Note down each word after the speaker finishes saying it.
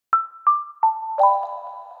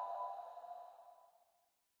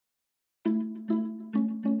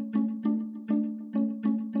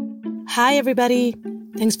Hi, everybody.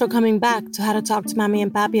 Thanks for coming back to How to Talk to Mommy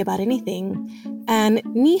and Papi About Anything. And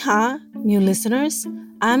Niha, new listeners,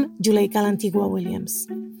 I'm Juleika Lantigua Williams.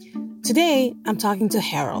 Today, I'm talking to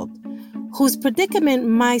Harold, whose predicament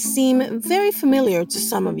might seem very familiar to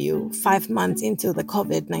some of you 5 months into the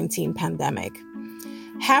COVID-19 pandemic.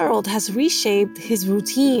 Harold has reshaped his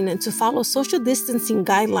routine to follow social distancing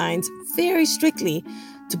guidelines very strictly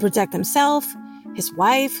to protect himself, his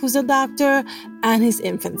wife, who's a doctor, and his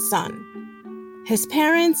infant son. His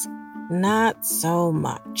parents, not so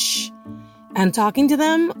much. And talking to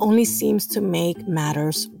them only seems to make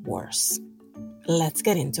matters worse. Let's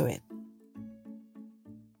get into it.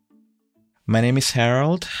 My name is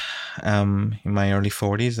Harold. I'm in my early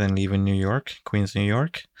 40s and live in New York, Queens, New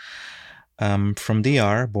York. I'm from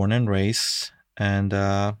DR, born and raised. And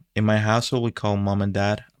in my household, we call mom and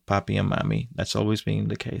dad papi and mommy. That's always been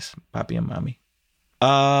the case, papi and mommy.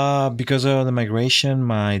 Because of the migration,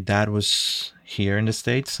 my dad was here in the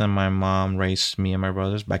States and my mom raised me and my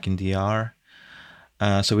brothers back in DR.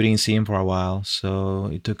 So we didn't see him for a while. So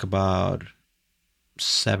it took about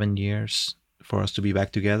 7 years for us to be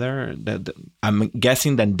back together. I'm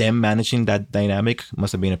guessing that them managing that dynamic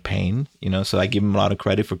must have been a pain, so I give them a lot of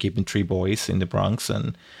credit for keeping 3 boys in the Bronx,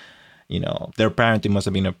 and, their parenting must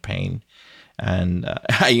have been a pain. And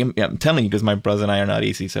I'm telling you, because my brother and I are not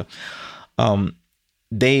easy. So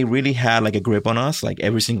they really had like a grip on us. Like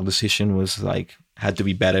every single decision was like, had to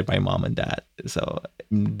be bettered by mom and dad. So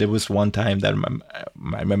there was one time that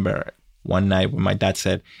I remember one night when my dad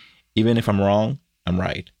said, even if I'm wrong, I'm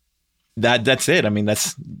right. That's it. I mean,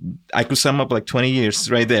 I could sum up like 20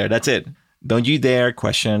 years right there. That's it. Don't you dare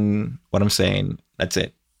question what I'm saying. That's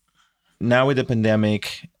it. Now with the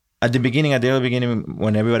pandemic, at the early beginning,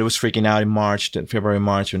 when everybody was freaking out in February,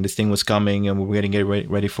 March, when this thing was coming and we were getting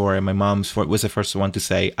ready for it, my mom was the first one to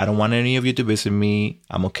say, I don't want any of you to visit me.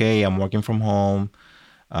 I'm okay. I'm working from home.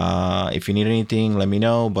 If you need anything, let me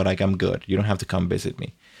know. But I'm good. You don't have to come visit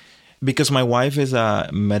me. Because my wife is a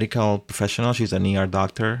medical professional. She's an ER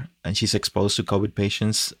doctor and she's exposed to COVID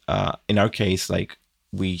patients. In our case,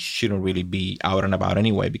 we shouldn't really be out and about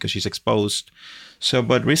anyway because she's exposed. So,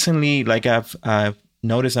 but recently, I've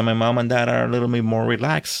noticed that my mom and dad are a little bit more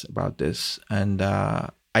relaxed about this. And I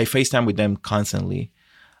FaceTime with them constantly.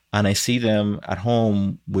 And I see them at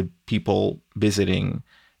home with people visiting.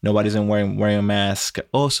 Nobody's wearing a mask.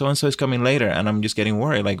 Oh, so-and-so is coming later. And I'm just getting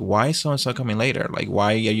worried. Why is so-and-so coming later?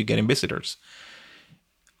 Why are you getting visitors?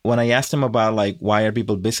 When I asked them about, why are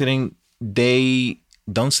people visiting, they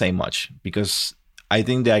don't say much because I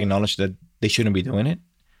think they acknowledge that they shouldn't be doing it.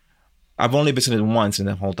 I've only visited once in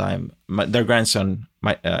the whole time. Their grandson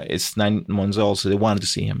is 9 months old, so they wanted to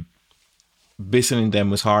see him. Visiting them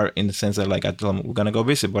was hard in the sense that, I told them, we're going to go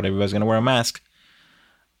visit, but everybody's going to wear a mask.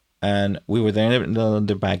 And we were there in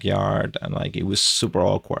the backyard, and it was super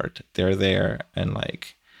awkward. They're there, and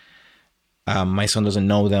my son doesn't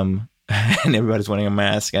know them, and everybody's wearing a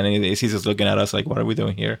mask, and he's just looking at us what are we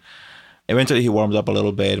doing here? Eventually, he warmed up a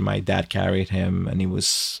little bit. My dad carried him, and he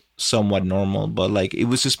was somewhat normal, but it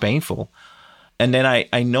was just painful. And then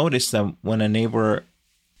I noticed that when a neighbor,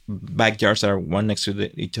 backyards are one next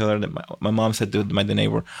to each other, that my mom said to the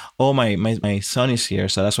neighbor, "Oh, my son is here,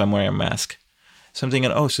 so that's why I'm wearing a mask." So I'm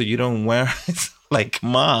thinking, oh, so you don't wear,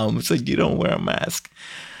 mom, so you don't wear a mask.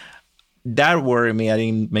 That worried me. I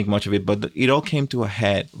didn't make much of it, but it all came to a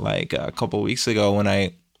head a couple of weeks ago when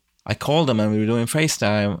I called them and we were doing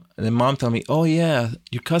FaceTime. And then mom told me, oh, yeah,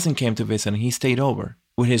 your cousin came to visit and he stayed over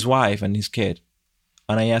with his wife and his kid.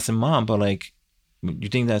 And I asked him, Mom, but you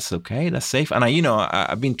think that's okay? That's safe? And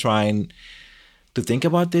I've been trying to think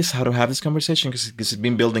about this, how to have this conversation, because it's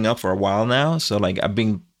been building up for a while now. So I've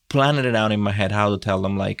been planning it out in my head how to tell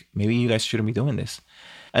them, maybe you guys shouldn't be doing this.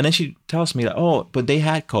 And then she tells me that, oh, but they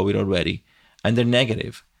had COVID already and they're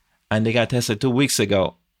negative and they got tested 2 weeks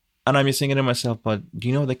ago. And I'm just thinking to myself, but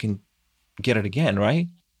you know they can get it again, right?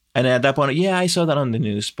 And at that point, yeah, I saw that on the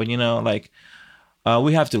news, but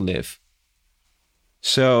we have to live.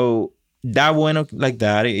 So that went like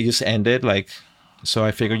that. It just ended. So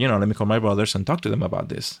I figured, let me call my brothers and talk to them about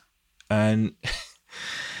this. And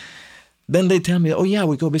then they tell me, oh yeah,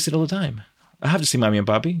 we go visit all the time. I have to see mommy and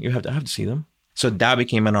papi. I have to see them. So that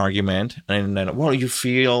became an argument. And then, well, you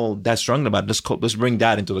feel that strongly about it. Let's bring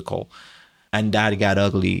that into the call. And that got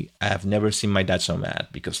ugly. I've never seen my dad so mad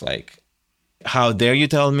because how dare you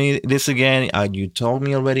tell me this again? You told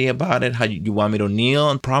me already about it. How you want me to kneel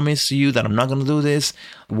and promise you that I'm not going to do this?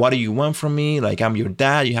 What do you want from me? I'm your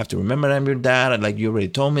dad. You have to remember I'm your dad. You already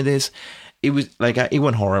told me this. It was it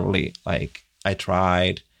went horribly. I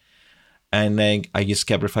tried. And then I just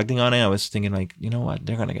kept reflecting on it. I was thinking like, you know what?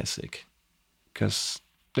 They're going to get sick because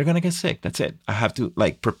they're going to get sick. That's it. I have to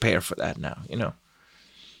like prepare for that now, you know?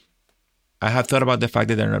 I have thought about the fact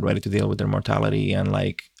that they're not ready to deal with their mortality. And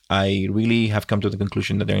like, I really have come to the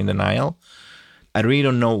conclusion that they're in denial. I really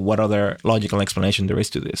don't know what other logical explanation there is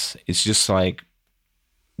to this. It's just like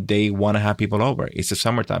they want to have people over. It's the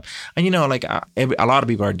summertime. And, you know, like a lot of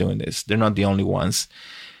people are doing this. They're not the only ones.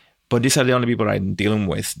 But these are the only people I'm dealing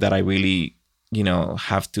with that I really, you know,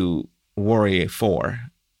 have to worry for.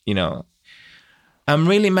 You know, I'm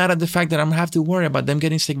really mad at the fact that I'm have to worry about them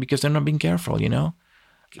getting sick because they're not being careful, you know?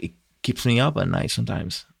 It keeps me up at night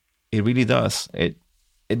sometimes. It really does.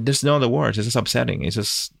 There's no other words. It's just upsetting. It's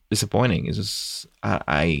just disappointing. It's just,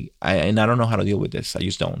 I don't know how to deal with this. I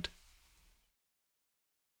just don't.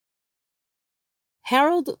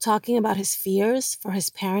 Harold talking about his fears for his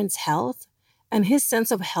parents' health and his sense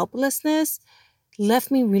of helplessness left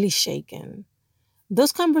me really shaken.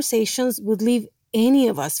 Those conversations would leave any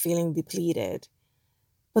of us feeling depleted.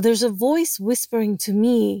 But there's a voice whispering to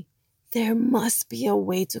me, there must be a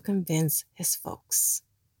way to convince his folks.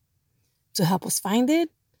 To help us find it,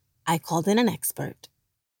 I called in an expert.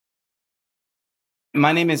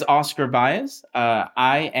 My name is Oscar Baez.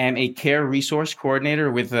 I am a care resource coordinator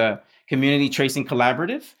with the Community Tracing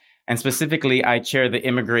Collaborative. And specifically, I chair the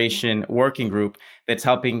immigration working group that's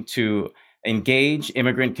helping to engage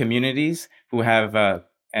immigrant communities who have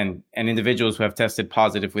and individuals who have tested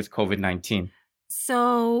positive with COVID-19.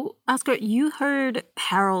 So, Oscar, you heard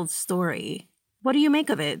Harold's story. What do you make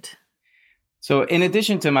of it? So in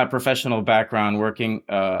addition to my professional background working,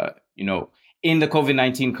 in the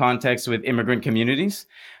COVID-19 context with immigrant communities,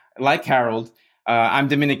 like Harold, I'm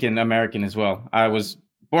Dominican American as well. I was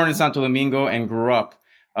born in Santo Domingo and grew up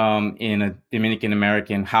in a Dominican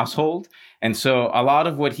American household. And so a lot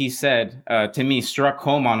of what he said to me struck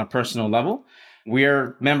home on a personal level.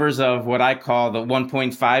 We're members of what I call the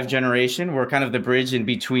 1.5 generation. We're kind of the bridge in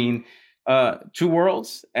between two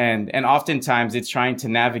worlds. And oftentimes it's trying to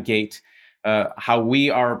navigate how we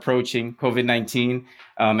are approaching COVID-19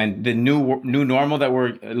 and the new normal that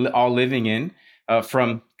we're all living in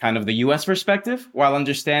from kind of the U.S. perspective, while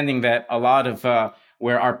understanding that a lot of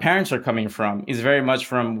where our parents are coming from is very much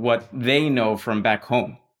from what they know from back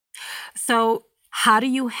home. So how do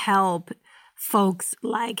you help folks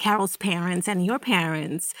like Harold's parents and your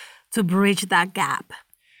parents to bridge that gap?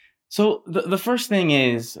 So the first thing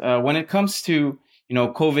is when it comes to,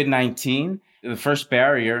 COVID-19, the first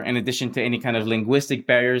barrier, in addition to any kind of linguistic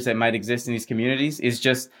barriers that might exist in these communities, is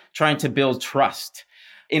just trying to build trust.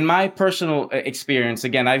 In my personal experience,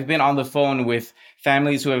 again, I've been on the phone with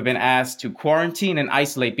families who have been asked to quarantine and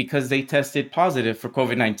isolate because they tested positive for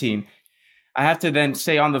COVID-19. I have to then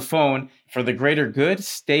say on the phone, for the greater good,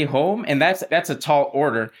 stay home. And that's a tall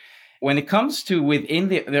order. When it comes to within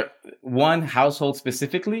the one household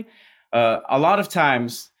specifically, a lot of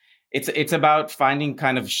times it's about finding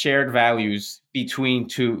kind of shared values between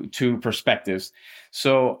two perspectives.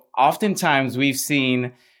 So oftentimes we've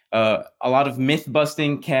seen a lot of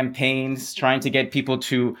myth-busting campaigns trying to get people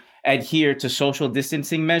to adhere to social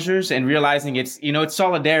distancing measures and realizing it's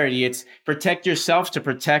solidarity. It's protect yourself to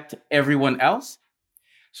protect everyone else.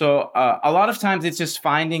 So a lot of times it's just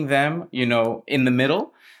finding them, in the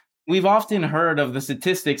middle. We've often heard of the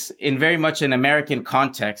statistics in very much an American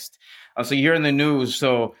context. So you hear in the news,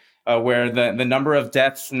 where the number of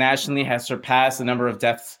deaths nationally has surpassed the number of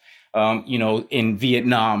deaths, in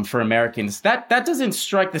Vietnam for Americans. That doesn't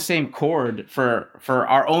strike the same chord for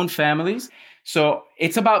our own families. So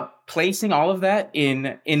it's about placing all of that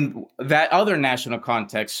in that other national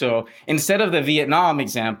context. So instead of the Vietnam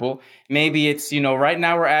example, maybe it's, right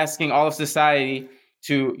now we're asking all of society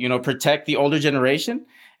to, protect the older generation.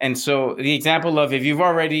 And so the example of if you've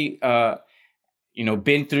already,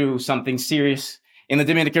 been through something serious in the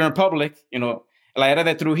Dominican Republic, La Era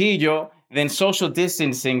de Trujillo, then social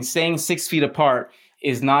distancing, staying 6 feet apart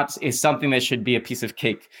is something that should be a piece of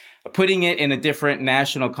cake. Putting it in a different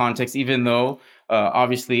national context, even though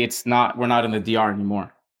obviously we're not in the DR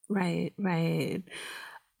anymore. Right.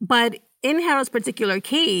 But in Harold's particular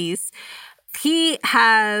case, he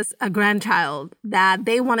has a grandchild that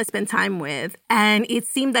they want to spend time with, and it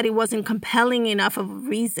seemed that it wasn't compelling enough of a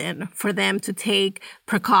reason for them to take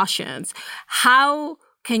precautions. How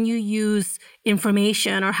can you use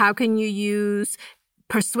information, or how can you use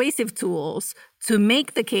persuasive tools to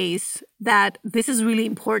make the case that this is really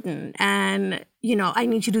important and, I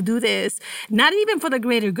need you to do this, not even for the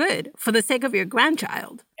greater good, for the sake of your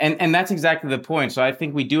grandchild? And that's exactly the point. So I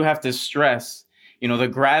think we do have to stress, the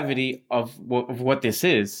gravity of what this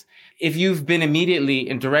is. if you've been immediately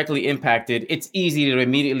and directly impacted, it's easy to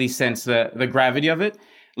immediately sense the gravity of it.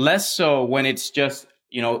 Less so when it's just,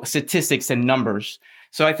 statistics and numbers.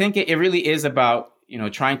 So I think it really is about,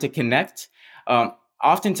 trying to connect.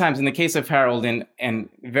 Oftentimes in the case of Harold and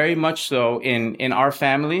very much so in our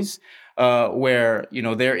families, where,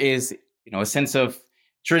 there is, a sense of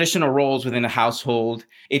traditional roles within a household.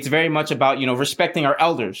 It's very much about, respecting our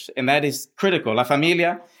elders, and that is critical. La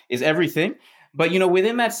familia is everything. But,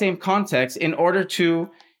 within that same context, in order to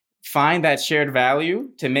find that shared value,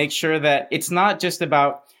 to make sure that it's not just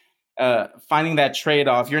about finding that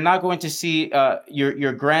trade-off. You're not going to see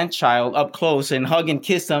your grandchild up close and hug and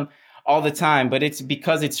kiss them all the time, but it's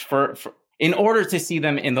because it's for in order to see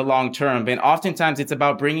them in the long term. And oftentimes it's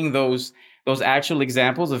about bringing those actual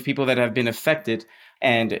examples of people that have been affected.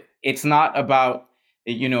 And it's not about,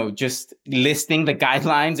 just listing the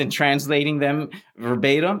guidelines and translating them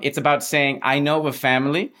verbatim. It's about saying, I know of a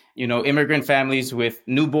family, immigrant families with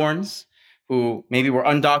newborns who maybe were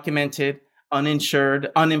undocumented, uninsured,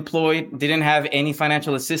 unemployed, didn't have any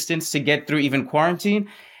financial assistance to get through even quarantine,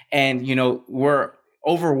 and, were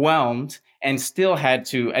overwhelmed and still had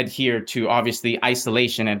to adhere to, obviously,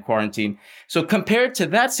 isolation and quarantine. So compared to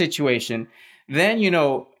that situation, then,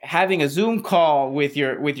 having a Zoom call with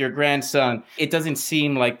your grandson, it doesn't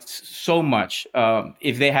seem like so much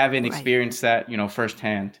if they haven't experienced that,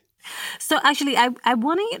 firsthand. So actually, I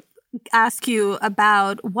want to ask you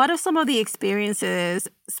about what are some of the experiences,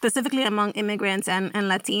 specifically among immigrants and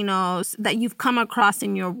Latinos, that you've come across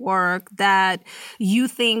in your work that you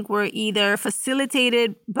think were either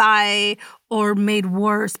facilitated by or made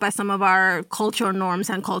worse by some of our cultural norms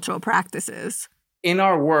and cultural practices? In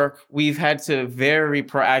our work, we've had to very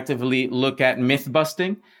proactively look at myth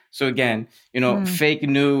busting. So again, fake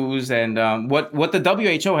news and what the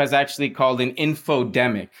WHO has actually called an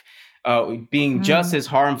infodemic. Being just as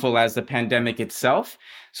harmful as the pandemic itself.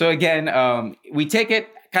 So again, we take it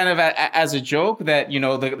kind of as a joke that,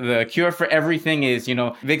 the cure for everything is,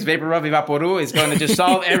 Vicks VapoRub Vaporu is going to just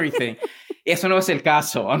solve everything. Eso no es el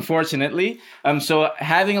caso, unfortunately. So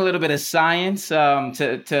having a little bit of science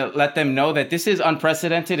to let them know that this is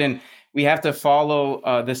unprecedented and we have to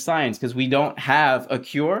follow the science because we don't have a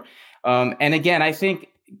cure. And again, I think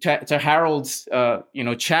to Harold's,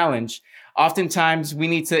 challenge, oftentimes we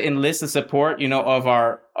need to enlist the support, of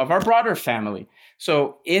our broader family.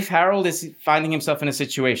 So if Harold is finding himself in a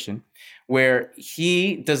situation where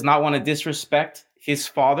he does not want to disrespect his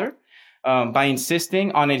father by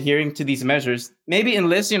insisting on adhering to these measures, maybe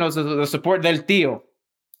enlist, the support del tío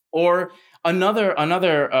or another,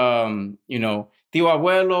 tío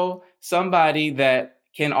abuelo, somebody that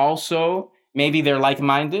can also, maybe they're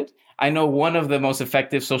like-minded. I know one of the most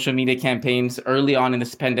effective social media campaigns early on in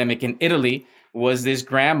this pandemic in Italy was this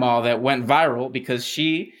grandma that went viral because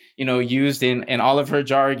she, used in all of her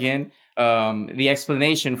jargon, the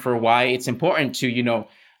explanation for why it's important to,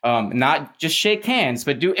 not just shake hands,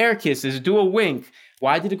 but do air kisses, do a wink.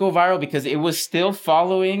 Why did it go viral? Because it was still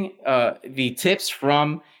following the tips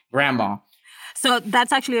from grandma. So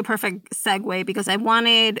that's actually a perfect segue because I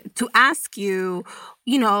wanted to ask you,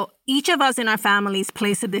 each of us in our families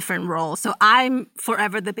plays a different role. So I'm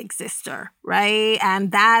forever the big sister, right?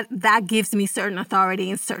 And that gives me certain authority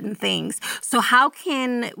in certain things. So how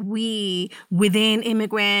can we, within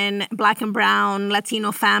immigrant, Black and Brown,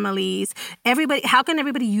 Latino families, how can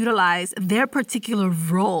everybody utilize their particular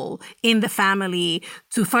role in the family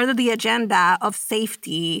to further the agenda of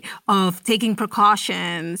safety, of taking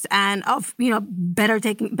precautions, and of, better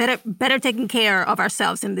taking care of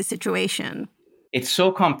ourselves in this situation? It's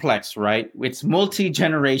so complex, right? It's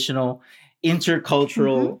multi-generational,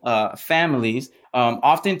 intercultural families.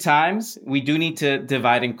 Oftentimes, we do need to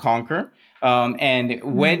divide and conquer. And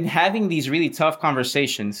when having these really tough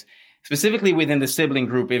conversations, specifically within the sibling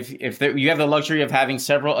group, if you have the luxury of having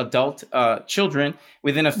several adult children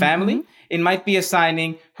within a family, it might be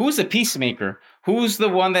assigning who's a peacemaker, who's the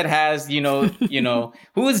one that has,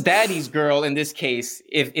 who is daddy's girl in this case.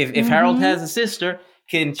 If Harold has a sister,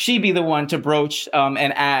 can she be the one to broach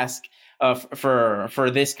and ask for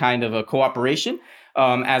this kind of a cooperation,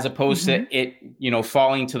 as opposed to it,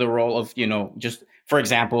 falling to the role of, just, for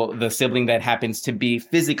example, the sibling that happens to be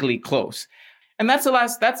physically close. And that's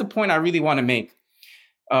a point I really want to make.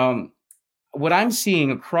 What I'm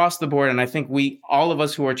seeing across the board, and I think all of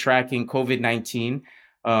us who are tracking COVID-19,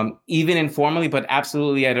 even informally, but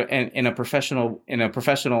absolutely in a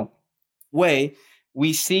professional way,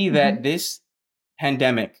 we see that this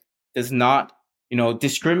pandemic does not,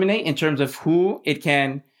 discriminate in terms of who it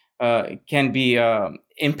can be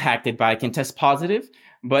impacted by, can test positive.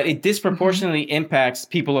 but it disproportionately impacts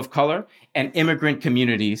people of color and immigrant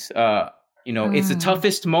communities. It's the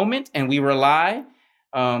toughest moment, and we rely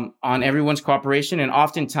on everyone's cooperation and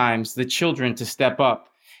oftentimes the children to step up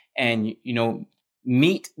and,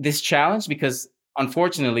 meet this challenge, because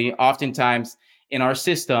unfortunately, oftentimes in our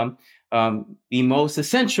system, the most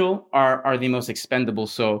essential are the most expendable.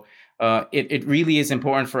 So it really is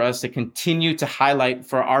important for us to continue to highlight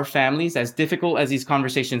for our families, as difficult as these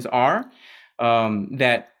conversations are,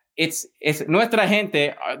 that it's nuestra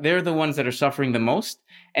gente, they're the ones that are suffering the most,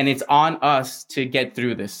 and it's on us to get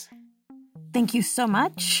through this. Thank you so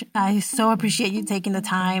much. I so appreciate you taking the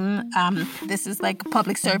time. This is like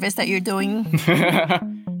public service that you're doing.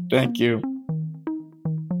 Thank you.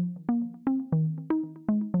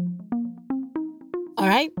 All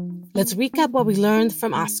right, let's recap what we learned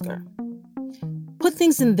from Oscar. Put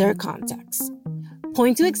things in their context.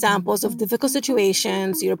 Point to examples of difficult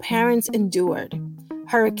situations your parents endured.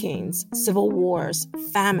 Hurricanes, civil wars,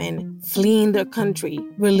 famine, fleeing their country,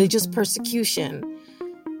 religious persecution.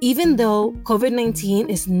 Even though COVID-19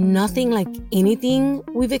 is nothing like anything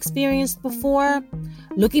we've experienced before,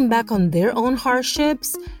 looking back on their own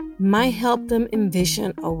hardships might help them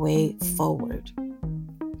envision a way forward.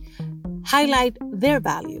 Highlight their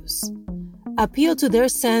values. Appeal to their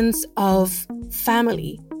sense of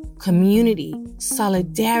family, community,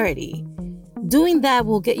 solidarity. Doing that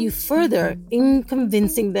will get you further in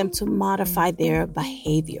convincing them to modify their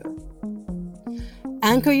behavior.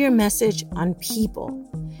 Anchor your message on people.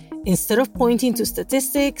 Instead of pointing to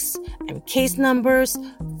statistics and case numbers,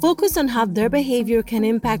 focus on how their behavior can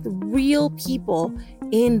impact real people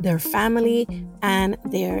in their family and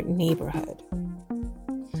their neighborhood.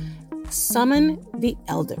 Summon the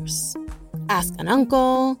elders. Ask an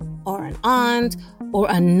uncle or an aunt or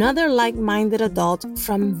another like-minded adult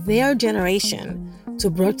from their generation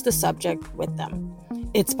to broach the subject with them.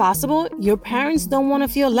 It's possible your parents don't want to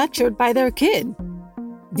feel lectured by their kid.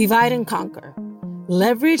 Divide and conquer.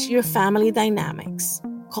 Leverage your family dynamics.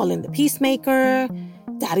 Call in the peacemaker,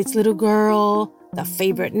 daddy's little girl, the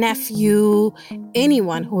favorite nephew,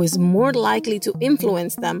 anyone who is more likely to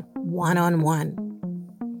influence them one-on-one.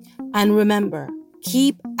 And remember,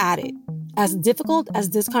 keep at it. As difficult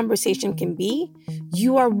as this conversation can be,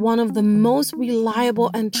 you are one of the most reliable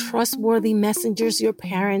and trustworthy messengers your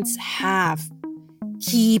parents have.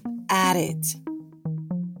 Keep at it.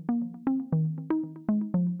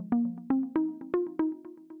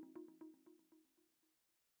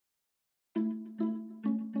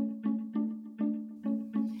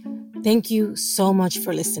 Thank you so much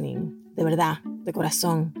for listening. De verdad, de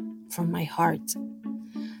corazón, from my heart.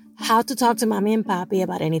 How to Talk to Mommy and Papi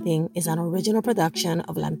About Anything is an original production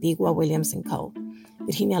of La Antigua Williams & Co.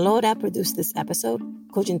 Virginia Lora produced this episode.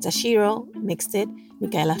 Kojin Tashiro mixed it.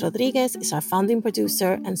 Micaela Rodriguez is our founding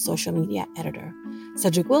producer and social media editor.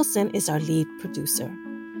 Cedric Wilson is our lead producer.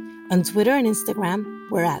 On Twitter and Instagram,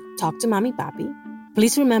 we're at Talk to Mommy Papi.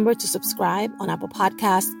 Please remember to subscribe on Apple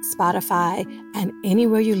Podcasts, Spotify, and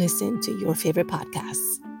anywhere you listen to your favorite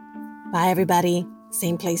podcasts. Bye, everybody.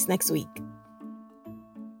 Same place next week.